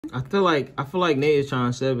I feel like Nate is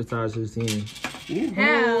trying to sabotage his team.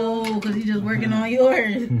 How? Because he's just working on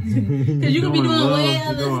yours. Because you could be doing way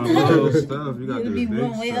other stuff. You could be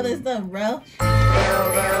doing way other stuff, bro.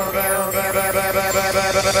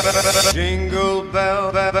 Jingle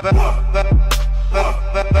bell.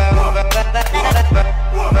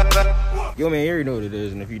 Yo, man, you already know what it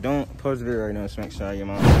is. And if you don't, post it right now. Smack shot your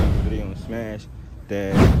mom. Video and smash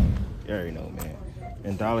that. You already know, man.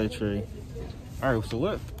 And Dollar Tree. All right, so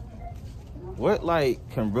what like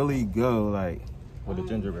can really go like with a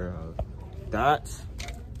gingerbread house? Dots.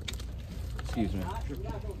 Excuse me. I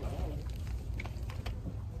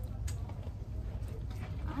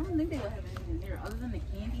don't think they would have anything in there other than the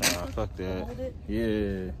candy. Nah, fuck that.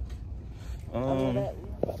 Yeah.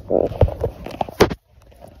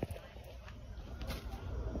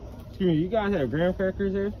 Excuse me, you guys have graham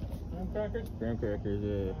crackers here? Graham crackers? Graham crackers,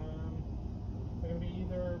 yeah. They're gonna be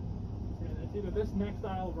it's either this next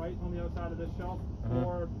aisle right on the other side of this shelf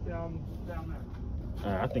or down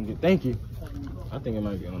there. I think thank you. I think it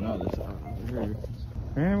might be on the other side.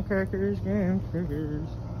 Graham crackers, graham crackers.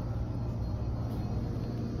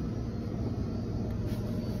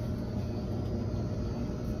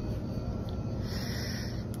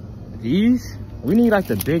 These? We need like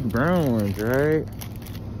the big brown ones, right?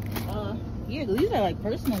 Yeah, cause these are like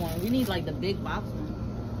personal ones. We need like the big box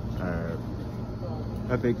ones. Alright.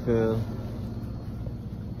 Epic fail.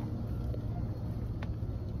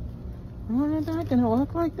 Why is that gonna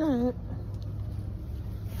look like that?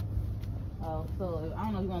 Oh, so I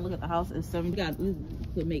don't know if you want to look at the house. It's 7. We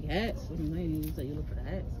could make hats. I mean, you said you look for the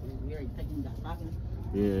hats. We already technically got stockings.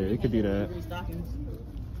 Yeah, it could be that. Stockings.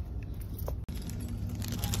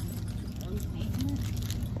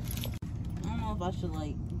 I don't know if I should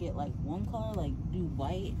like get like one color, like do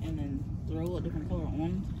white and then throw a different color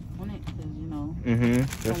on it, because you know.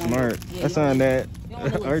 That's smart. Yeah, that's on that.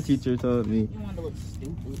 Our teacher told me. You want to look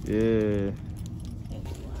stupid. Yeah.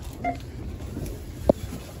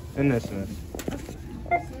 And this one.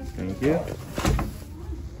 Thank you.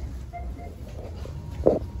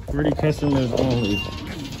 Pretty customers only.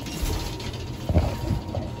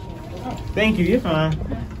 Thank you. You're fine.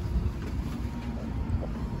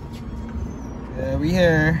 Yeah, we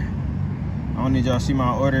here. I don't need y'all to see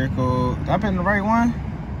my order code. Did I put in the right one?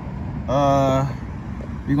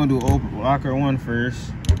 We're gonna do old locker 1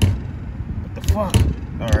 first. What the fuck?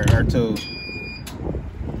 Alright, R2.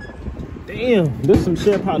 Damn, this some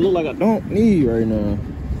shit I look like I don't need right now.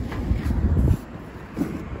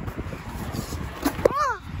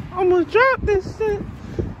 I almost dropped this shit.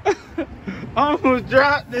 I almost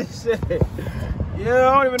dropped this shit. Yeah,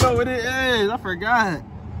 I don't even know what it is. I forgot.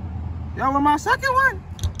 Y'all want my second one?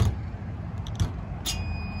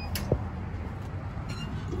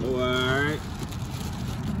 Oh, alright.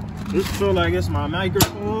 This feel like it's my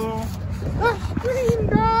microphone. Screen,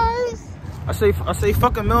 guys. I say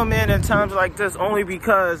fuck a mailman in times like this only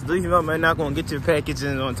because these mailmen not gonna get your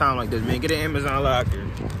packages on time like this, man. Get an Amazon locker.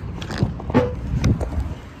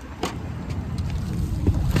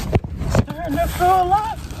 Starting to feel a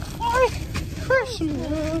lot like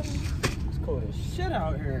Christmas. It's cold as shit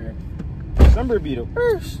out here. December be the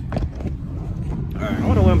worst. Alright, I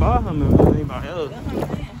wanna win by him and anybody else.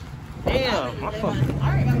 Damn, my fucking.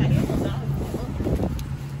 Alright, got my headphones on.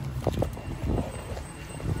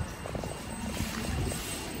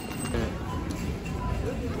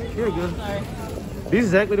 Here we go. Sorry. These are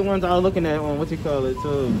exactly the ones I was looking at on what you call it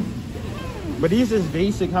too. But these is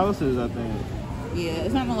basic houses, I think. Yeah,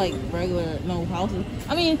 it's not like regular houses.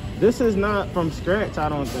 I mean, this is not from scratch, I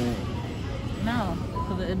don't think. No,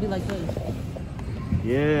 because it'd be like this.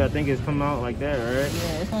 Yeah, I think it's come out like that, right?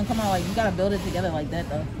 Yeah, it's gonna come out like you gotta build it together like that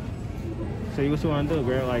though. So what you want to do?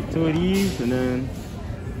 Grab like 2 of these and then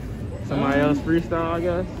somebody else freestyle, I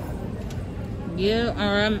guess? Yeah,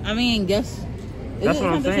 or I mean, guess. That's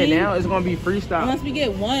what I'm saying. Now it's gonna be freestyle. Once we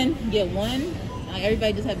get one. Like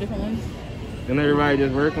everybody just have different ones. And everybody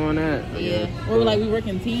just work on that? Yeah. Or like we work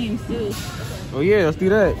in teams too. Oh yeah, let's do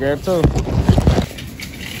that. Grab 2.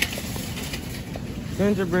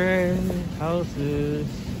 Gingerbread houses.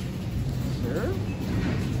 Sure.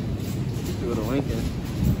 Let's go to Lincoln.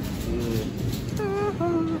 Yeah.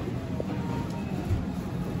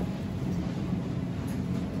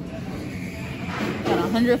 Got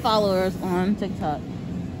 100 followers on TikTok.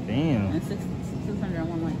 Damn. And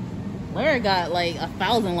 601 likes. Larry got like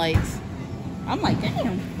 1,000 likes. I'm like,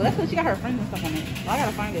 damn. But that's because she got her friends and stuff on it. So I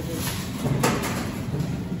gotta find it too.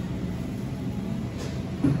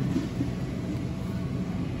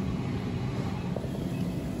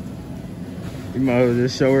 You might as well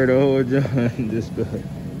just show her the whole joint. Just let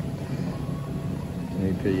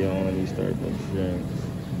me put you on these Starbucks drinks.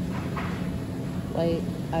 white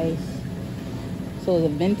ice. So it's a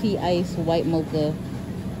venti ice white mocha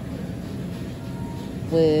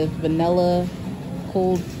with vanilla,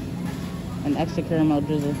 cold, and extra caramel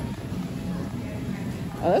drizzle.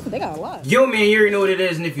 Oh, they got a lot. Yo, man, you already know what it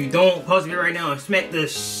is, and if you don't, pause it right now and smack the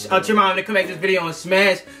out your mom to come back to this video and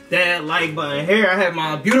smash that like button. Here, I have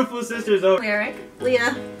my beautiful sisters over. Eric.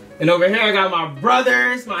 Leah. And over here, I got my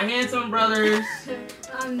brothers, my handsome brothers.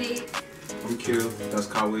 I'm Nate. I'm Q. That's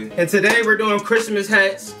Kawi. And today, we're doing Christmas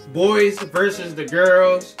hats, boys versus the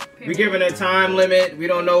girls. We're giving a time limit. We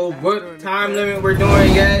don't know what time limit we're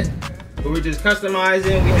doing yet, but we're just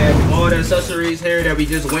customizing. We have all the accessories here that we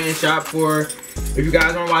just went and shopped for. If you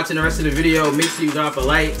guys aren't watching the rest of the video, make sure you drop a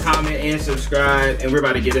like, comment, and subscribe. And we're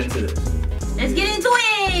about to get into this. Let's get into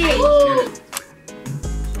it!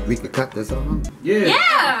 We could cut this off. Yeah.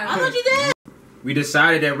 Yeah! I thought you did! We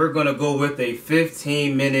decided that we're gonna go with a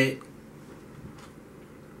 15-minute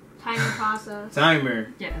Timer process.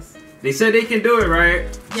 timer. Yes. They said they can do it, right?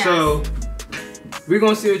 Yes. So, we're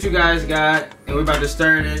gonna see what you guys got, and we're about to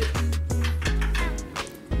start it.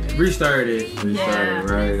 Restart it. Restarted,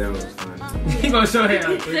 right? That was fun. You gonna show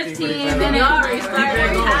him 15 minutes. minutes.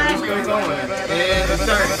 And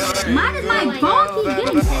start. Mine is my phone keep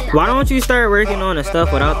getting hit. Why don't you start working on the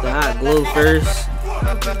stuff without the hot glue first?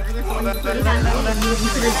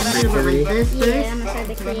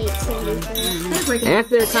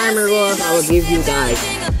 After the timer goes, I will give you guys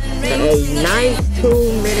a nice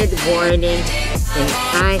 2-minute warning, and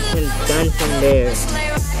I am done from there.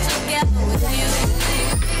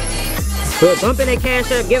 We're bumping the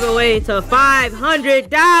Cash App giveaway to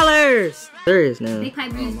 $500. Serious now. Big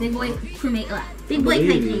pipe dreams, big boy crewmate. Big boy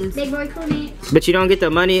pipe dreams, big boy crewmate. But you don't get the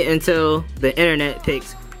money until the internet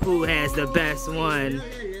picks who has the best one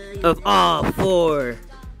of all 4.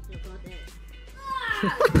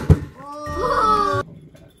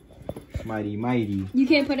 Mighty, mighty. You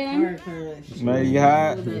can't put it in? Mighty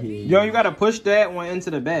hot. Yo, you gotta push that one into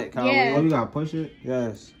the back, Kyle. Yeah. Oh, you gotta push it?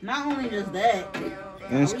 Yes. Not only just that.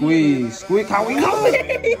 And squeeze. Squeeze, Kyle. Let's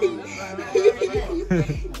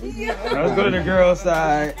go to the girls'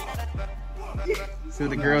 side. See what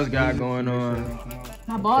the girls got going on.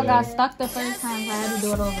 My ball got stuck the first time, so I had to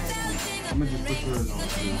do it over again. I'm gonna just put yours on.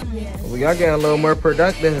 We got getting a little more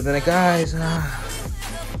productive than the guys.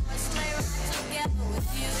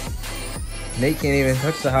 Nate can't even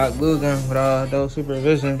touch the hot glue gun without adult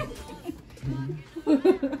supervision.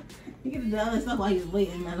 You can do other stuff while he's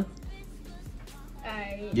waiting, man.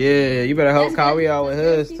 Yeah, you better help Kawi out with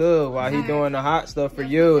his too while he doing the hot stuff for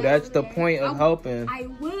you. That's the point of helping. I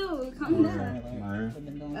will. Come down.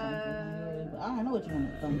 I don't know what you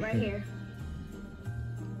want to come. Right here.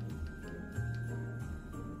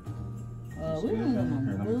 We don't know.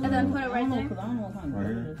 And then put it right there? I don't know what kind of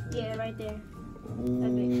Yeah, right there.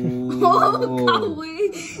 Ooh. Oh, Kawi.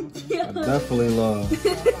 Yeah. Definitely love.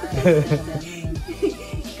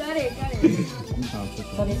 Got it.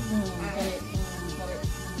 Cut it.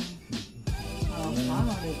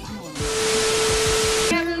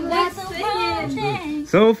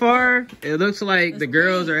 So far, it looks like the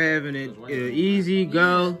girls are having it easy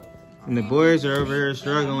go, and the boys are over here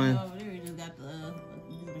struggling. I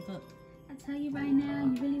tell you right now,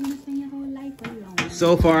 you really want to spend your whole life alone.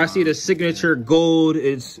 So far, I see the signature gold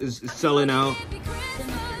is selling out.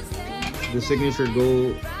 The signature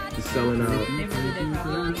gold is selling out.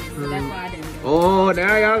 Oh,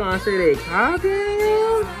 now y'all gonna say they copied?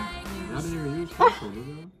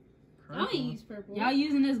 Y'all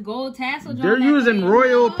using this gold tassel? They're using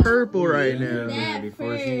royal purple right now.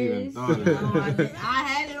 Before she even thought of it. I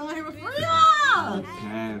had it on here before y'all.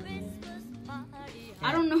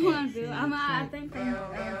 I don't know what I'm doing. I think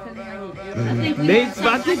Nate's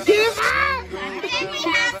about to give up. I think we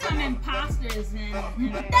have some imposters in.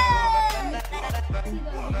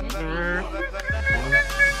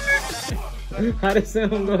 How does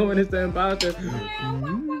sound go when it's the imposter?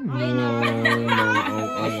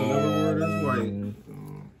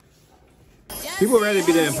 People rather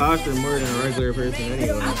be the imposter more than a regular person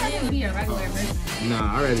anyway. I couldn't be a regular person.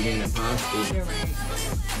 Nah, I'd rather be an imposter. You're right.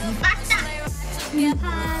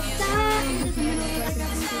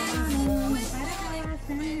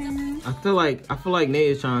 I feel like Nate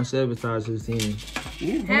is trying to sabotage his team.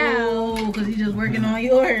 How? Because he's just working on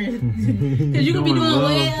yours. Because you could be doing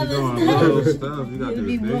way other stuff. You got You could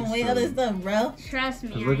be doing way other stuff, bro. Trust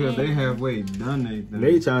me. Look at they halfway done they thing.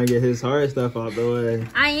 Nate trying to get his hard stuff out the way.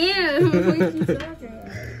 I am.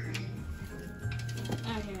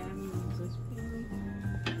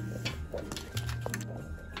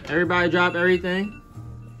 Everybody drop everything.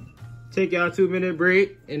 Take y'all 2-minute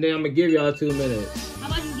break, and then I'm gonna give y'all 2 minutes. How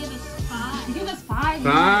about you give us 5? Give us 5.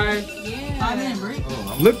 5? Yeah. 5-minute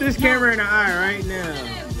break. Look this camera in the eye right now.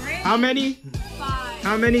 How many? 5.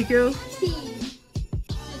 How many kills? 15.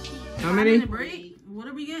 How many? 5-minute break? What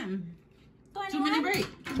are we getting? 2-minute break.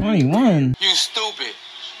 21. You stupid.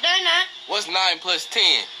 They're not. What's 9 plus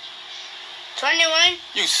 10? 21.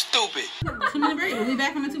 You stupid. 2-minute break. We'll be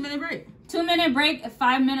back from a 2-minute break. 2-minute break,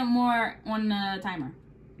 5 minute more on the timer.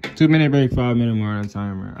 2-minute break, 5-minute more on the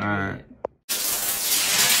timer. All right.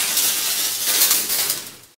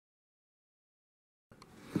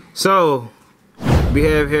 So, we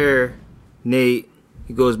have here Nate.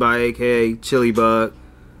 He goes by AKA Chili Bug.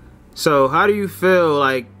 So, how do you feel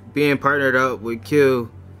like being partnered up with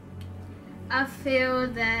Q? I feel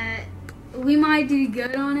that we might do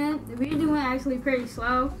good on it. We're doing actually pretty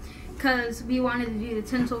slow because we wanted to do the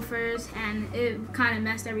tinsel first and it kind of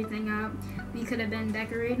messed everything up. We could have been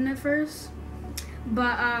decorating it first.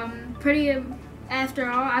 But after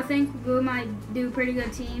all, I think we might do a pretty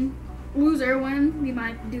good team. Lose or win, we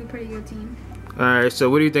might do a pretty good team. Alright, so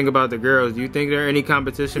what do you think about the girls? Do you think there any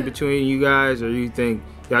competition between you guys, or do you think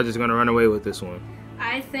y'all just gonna run away with this one?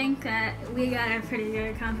 I think that we got a pretty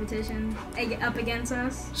good competition up against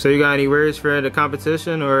us. So you got any words for the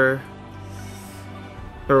competition, or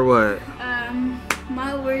what?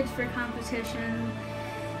 My words for competition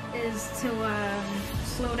is to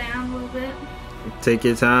slow down a little bit. Take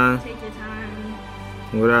your time. Take your time.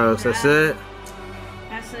 What else? That's it?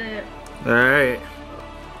 That's it. Alright.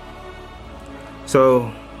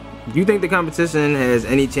 So, do you think the competition has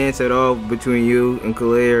any chance at all between you and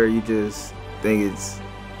Khalid, or you just think it's...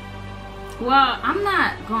 Well, I'm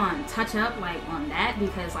not going to touch up like on that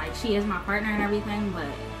because like she is my partner and everything, but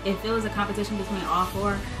if it was a competition between all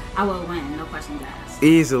 4, I would win, no questions asked.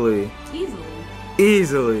 Easily.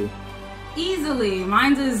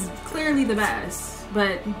 Mine's is clearly the best,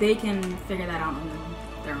 but they can figure that out on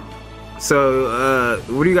their own. So,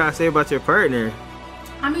 what do you guys say about your partner?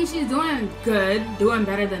 I mean, she's doing good, doing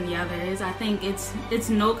better than the others. I think it's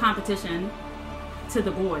no competition to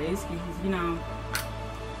the boys because, you know,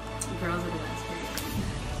 girls are the best.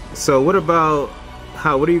 So what about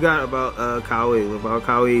what do you got about Kawi? About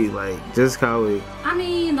Kawi, like just Kawi? I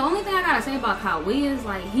mean, the only thing I gotta say about Kawi is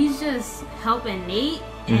like he's just helping Nate,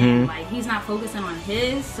 and like he's not focusing on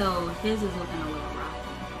his, so his is looking a little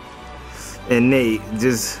rocky. And Nate,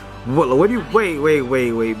 just what do you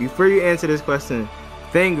wait? Before you answer this question,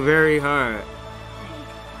 think very hard.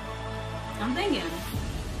 I'm thinking.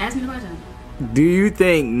 Ask me the question. Do you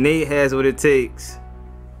think Nate has what it takes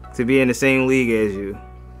to be in the same league as you?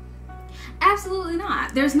 Absolutely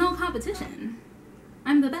not. There's no competition.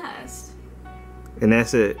 I'm the best. And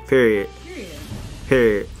that's it. Period.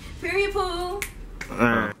 Period. Period, Pooh.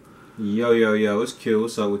 Alright. Yo, it's Q.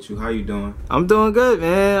 What's up with you? How you doing? I'm doing good,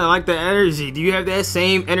 man. I like the energy. Do you have that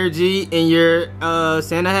same energy in your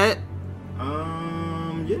Santa hat?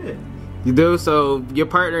 Yeah. You do? So your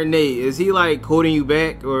partner Nate, is he like holding you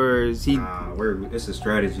back, or is he? It's a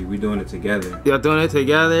strategy. We doing it together. Y'all doing it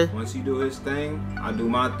together? Once he do his thing, I do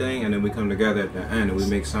my thing, and then we come together at the end and we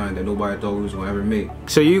make something that nobody thought we was gonna ever make.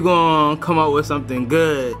 So you gonna come up with something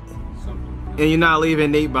good, and you're not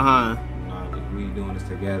leaving Nate behind? Nah, we doing this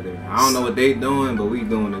together. I don't know what they doing, but we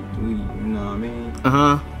doing it. You know what I mean?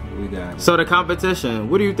 We got it. So the competition.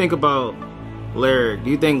 What do you think about Lyric?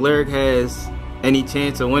 Do you think Lyric has any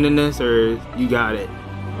chance of winning this, or you got it?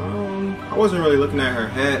 I wasn't really looking at her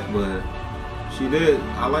hat, but she did.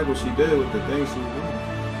 I like what she did with the things she was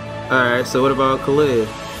doing. Alright, so what about Khalid?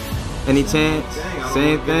 Any chance?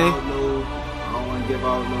 Same thing? I don't want to give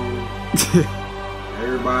out no...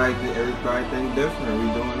 everybody think different. We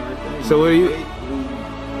doing our thing. So what do you...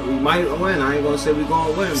 We might win. I ain't going to say we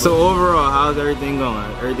going to win. So overall, how's everything going?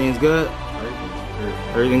 Everything's good?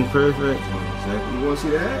 Everything's perfect? Exactly. You want to see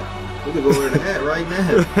the hat? We can go over the hat right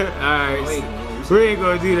now. Alright, we ain't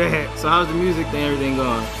gonna do that. So how's the music and everything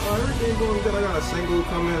going? Everything going good. I got a single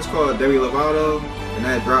coming. It's called Demi Lovato, and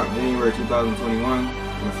that dropped January 2021 on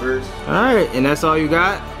the 1st. Alright, and that's all you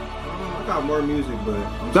got? I got more music, but...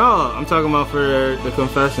 I'm talking about for the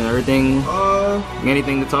confession. Everything,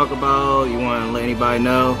 anything to talk about? You want to let anybody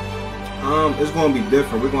know? It's gonna be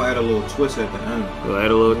different. We're gonna add a little twist at the end. We'll add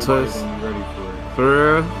a little twist? Gonna be ready for it. For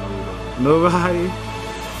real? Nobody?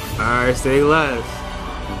 Alright, say less.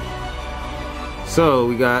 So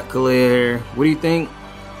we got Khalid here. What do you think?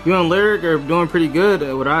 You and Lyric are doing pretty good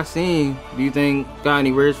at what I've seen. Do you think got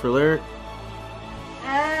any words for Lyric?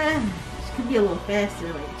 She could be a little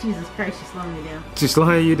faster. Like Jesus Christ, she's slowing me down. She's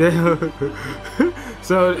slowing you down.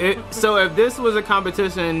 So if this was a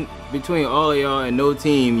competition between all of y'all and no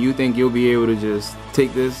team, you think you'll be able to just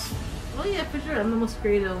take this? Oh yeah, for sure. I'm the most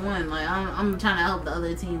creative one. Like I'm trying to help the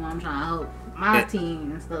other team. I'm trying to help my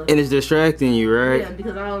team and stuff. And it's distracting you, right? Yeah,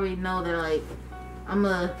 because I already know that like I'm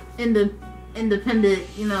a independent,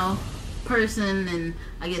 you know, person, and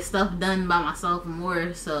I get stuff done by myself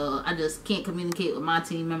more. So I just can't communicate with my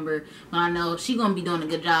team member when I know she gonna be doing a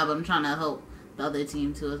good job. I'm trying to help the other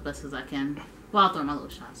team too as best as I can. Well, I'll throw my little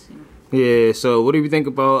shots, you know. Yeah. So what do you think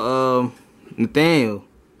about Nathaniel?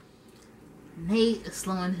 Nate is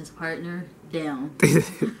slowing his partner down.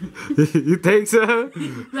 You think so?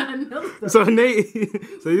 I know so. So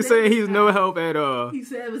Nate, so you're saying he's no help at all? He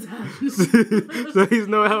sabotages. So he's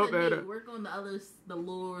no help at all. Work on the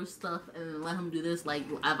lure stuff and let him do this. Like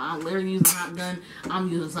if I'm literally using a hot gun, I'm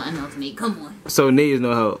using something else. Nate, come on. So Nate is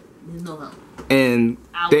no help. There's no help. And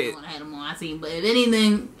I was the one that had him on my team. But if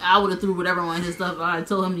anything, I would have threw whatever on his stuff. I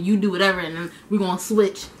told him you do whatever, and then we're gonna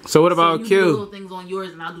switch. So what about you Q? Do little things on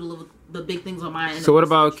yours, and I'll do the big things on mine. So what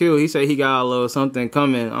about Q? He said he got a little something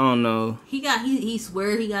coming. I don't know. He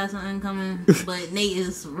swear he got something coming, but Nate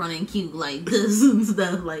is running Q like this and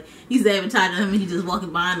stuff. Like he's advertising him, and he just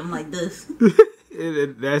walking behind him like this.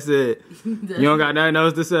 That's it. You don't got nothing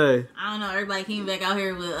else to say. I don't know. Everybody came back out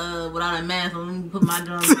here with without a mask. I'm gonna put my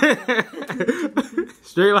drums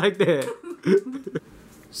straight like that.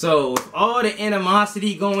 So with all the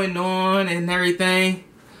animosity going on and everything,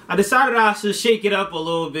 I decided I should shake it up a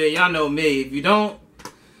little bit. Y'all know me. If you don't,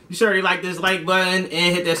 you sure to like this like button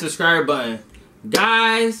and hit that subscribe button.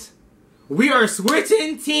 Guys, we are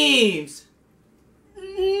switching teams.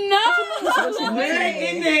 No. Larry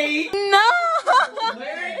and Nate. No.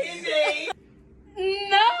 Larry and Nate.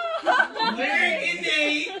 No. Larry and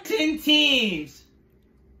Nate. 10 teams.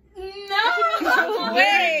 No.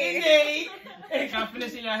 Larry and Nate. Hey, can I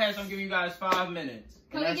finish in your head? So I'm giving you guys 5 minutes.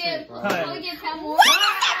 Can we get 10 more?